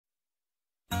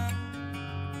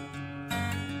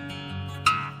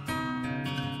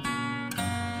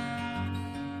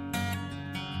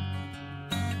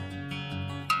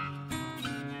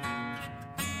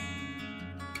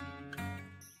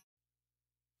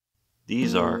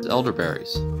These are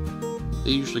elderberries.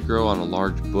 They usually grow on a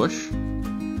large bush,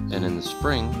 and in the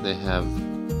spring they have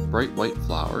bright white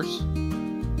flowers.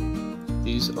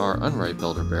 These are unripe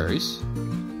elderberries,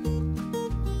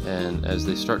 and as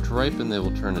they start to ripen they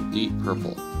will turn a deep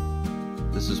purple.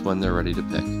 This is when they're ready to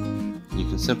pick. You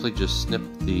can simply just snip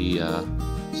the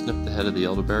head of the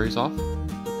elderberries off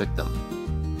to pick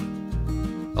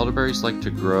them. Elderberries like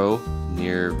to grow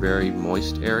near very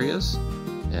moist areas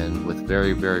and with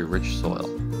very, very rich soil.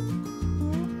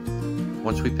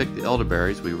 Once we pick the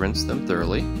elderberries, we rinse them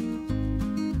thoroughly,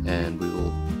 and we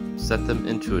will set them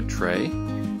into a tray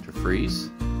to freeze.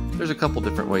 There's a couple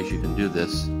different ways you can do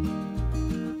this,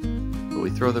 but we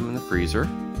throw them in the freezer.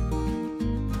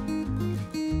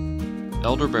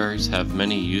 Elderberries have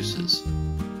many uses.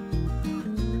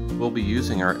 We'll be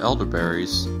using our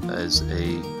elderberries as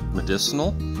a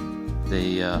medicinal.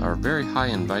 They are very high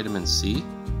in vitamin C,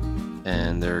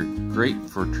 and they're great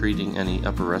for treating any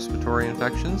upper respiratory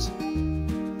infections.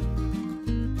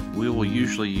 We will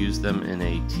usually use them in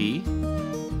a tea,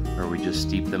 or we just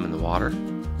steep them in the water.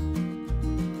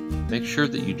 Make sure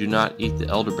that you do not eat the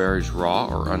elderberries raw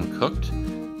or uncooked,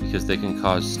 because they can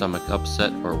cause stomach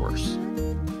upset or worse.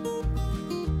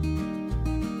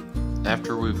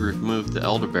 After we've removed the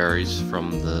elderberries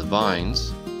from the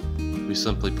vines, we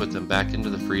simply put them back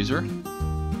into the freezer,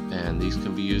 and these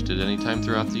can be used at any time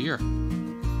throughout the year.